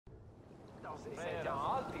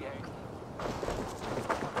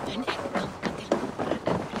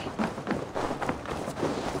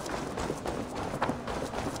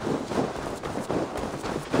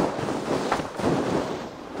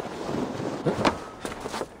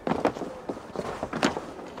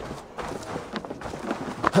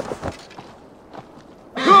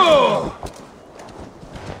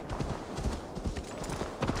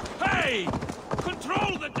Hey!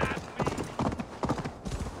 Control the damn thing!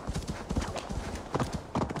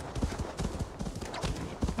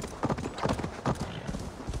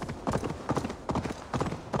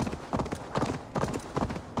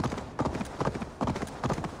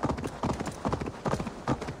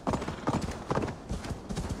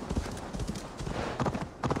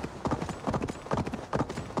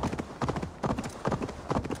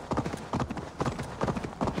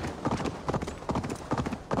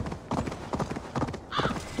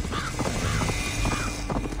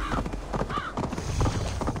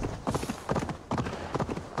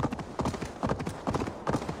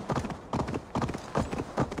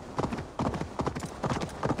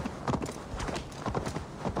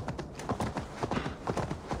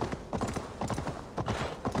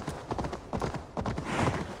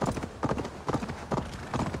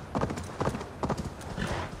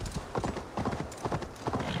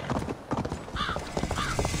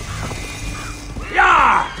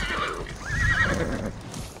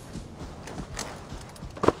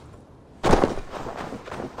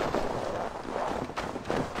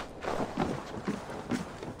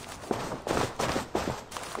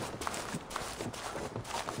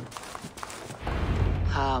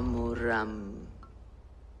 Hamuram.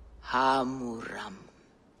 Hamuram.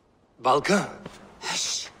 Valka?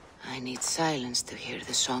 Hush. I need silence to hear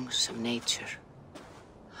the songs of nature.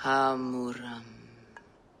 Hamuram.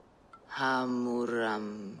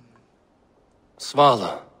 Hamuram.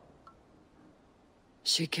 Svala.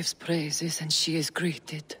 She gives praises and she is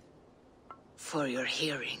greeted. For your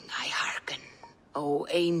hearing I hearken, O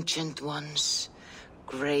ancient ones,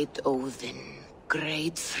 great Odin,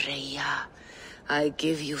 great Freya. I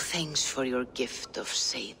give you thanks for your gift of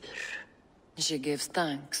Seer. She gives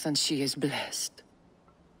thanks and she is blessed.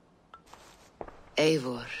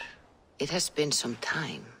 Eivor, it has been some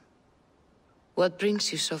time. What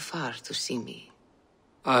brings you so far to see me?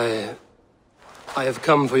 I have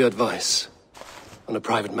come for your advice on a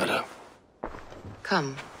private matter.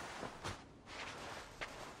 Come.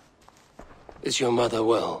 Is your mother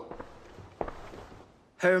well?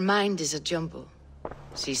 Her mind is a jumble.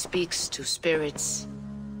 She speaks to spirits.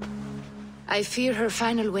 I fear her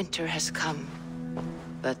final winter has come,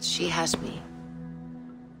 but she has me.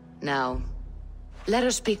 Now, let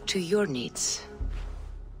her speak to your needs.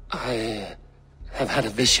 I have had a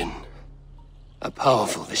vision. A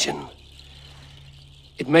powerful vision.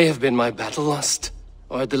 It may have been my battle lust,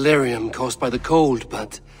 or a delirium caused by the cold,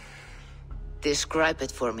 but... Describe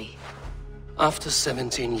it for me. After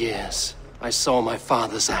 17 years, I saw my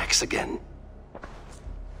father's axe again.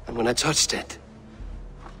 And when I touched it,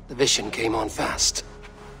 the vision came on fast.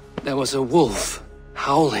 There was a wolf,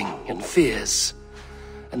 howling and fierce,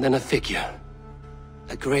 and then a figure.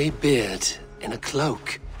 A grey beard in a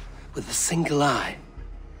cloak, with a single eye.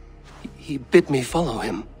 He bid me follow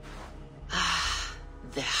him. Ah,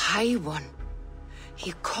 the High One.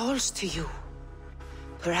 He calls to you.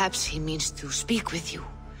 Perhaps he means to speak with you,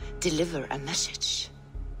 deliver a message.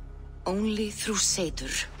 Only through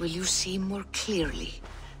Seir will you see more clearly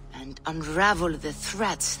and unravel the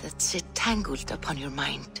threads that sit tangled upon your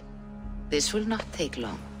mind. This will not take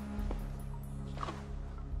long.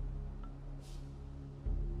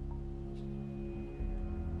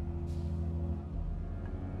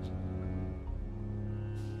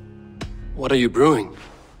 What are you brewing?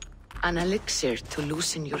 An elixir to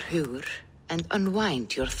loosen your huer and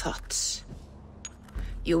unwind your thoughts.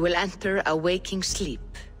 You will enter a waking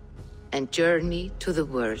sleep and journey to the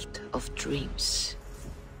world of dreams.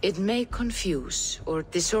 It may confuse or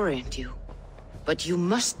disorient you, but you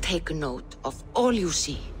must take note of all you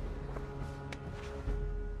see.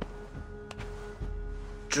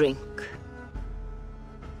 Drink.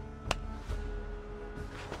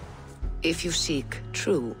 If you seek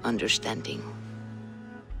true understanding.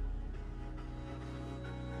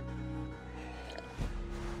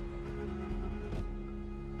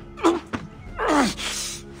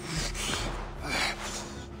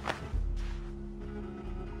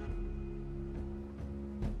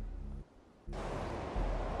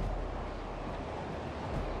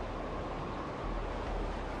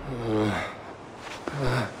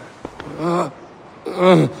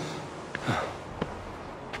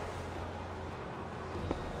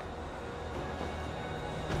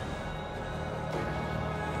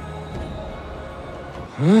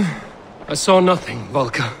 I saw nothing,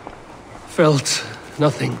 Valka. Felt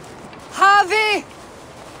nothing. Javi!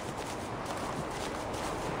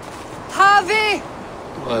 Javi!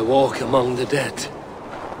 Do I walk among the dead?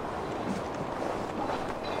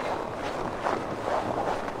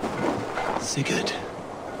 Sigurd.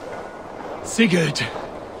 Sigurd!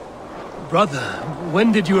 Brother,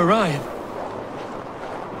 when did you arrive?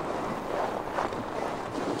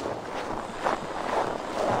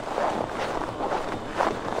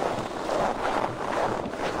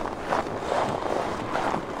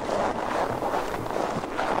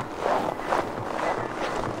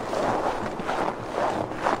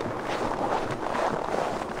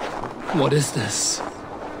 What is this?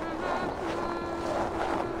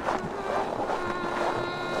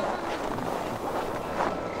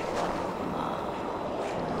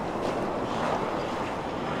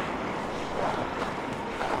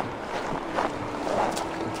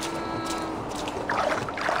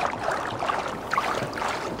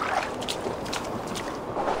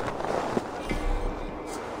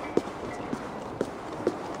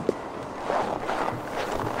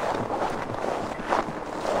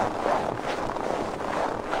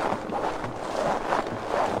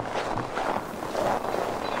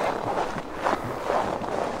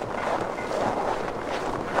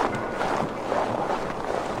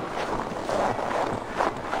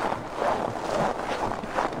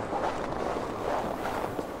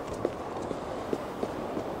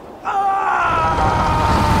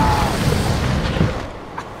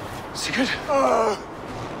 Sigurd?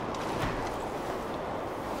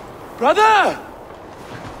 Brother!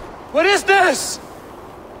 What is this?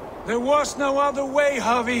 There was no other way,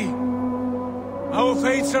 Javi. Our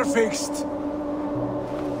fates are fixed.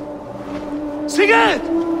 Sigurd!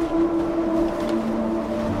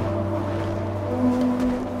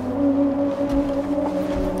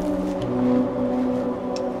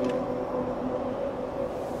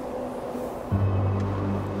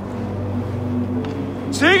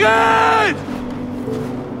 Sigurd!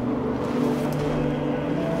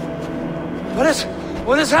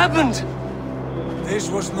 What has happened? This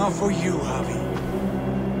was not for you, Javi.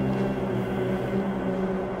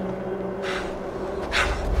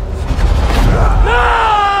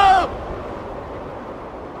 No!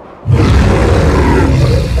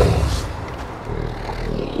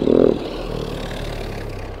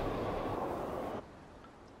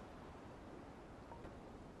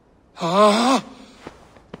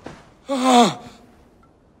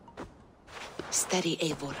 Steady,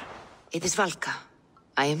 Eivor. It is Valka.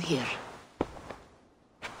 I am here.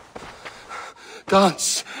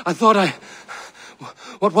 Gods, I thought I...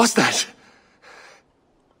 What was that?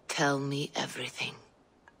 Tell me everything.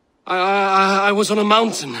 I was on a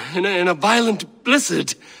mountain, in a violent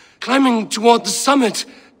blizzard, climbing toward the summit,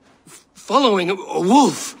 following a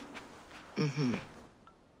wolf. Mm-hmm.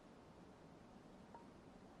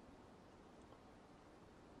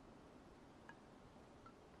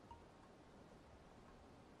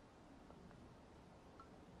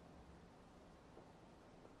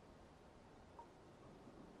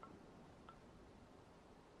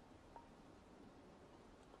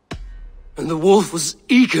 And the wolf was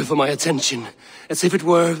eager for my attention, as if it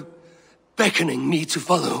were beckoning me to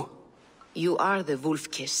follow. You are the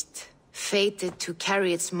wolf-kissed, fated to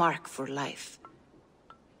carry its mark for life.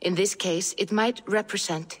 In this case, it might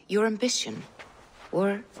represent your ambition,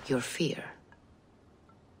 or your fear.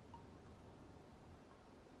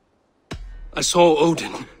 I saw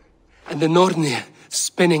Odin, and the Nornir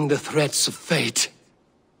spinning the threads of fate.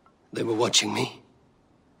 They were watching me.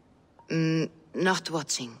 Not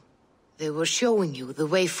watching. They were showing you the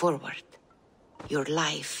way forward. Your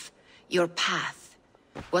life, your path,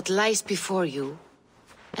 what lies before you,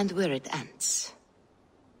 and where it ends.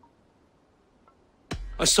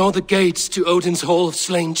 I saw the gates to Odin's Hall of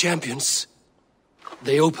Slain Champions.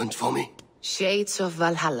 They opened for me. Shades of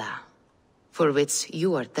Valhalla, for which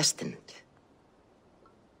you are destined.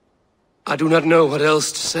 I do not know what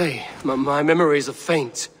else to say. My memories are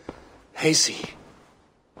faint, hazy.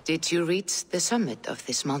 Did you reach the summit of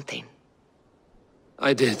this mountain?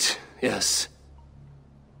 I did, yes.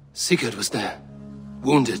 Sigurd was there,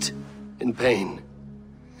 wounded, in pain.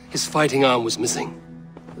 His fighting arm was missing.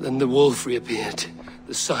 Then the wolf reappeared,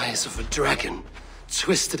 the size of a dragon,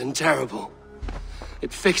 twisted and terrible.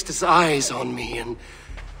 It fixed its eyes on me and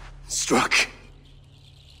struck.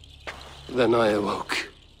 Then I awoke.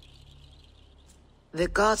 The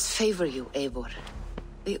gods favor you, Eivor.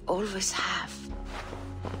 They always have.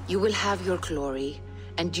 You will have your glory,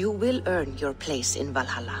 and you will earn your place in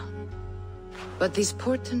Valhalla. But these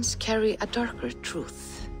portents carry a darker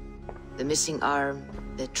truth. The missing arm,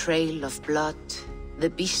 the trail of blood, the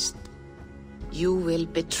beast. You will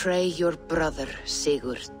betray your brother,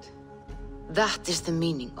 Sigurd. That is the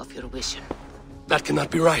meaning of your vision. That cannot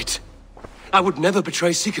be right. I would never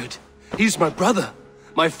betray Sigurd. He's my brother,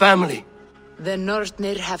 my family. The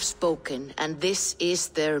Nornir have spoken, and this is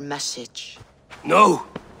their message. No,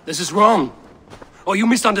 this is wrong. Or you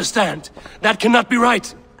misunderstand. That cannot be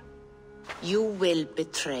right. You will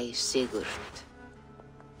betray Sigurd.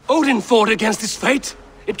 Odin fought against his fate.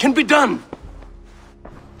 It can be done.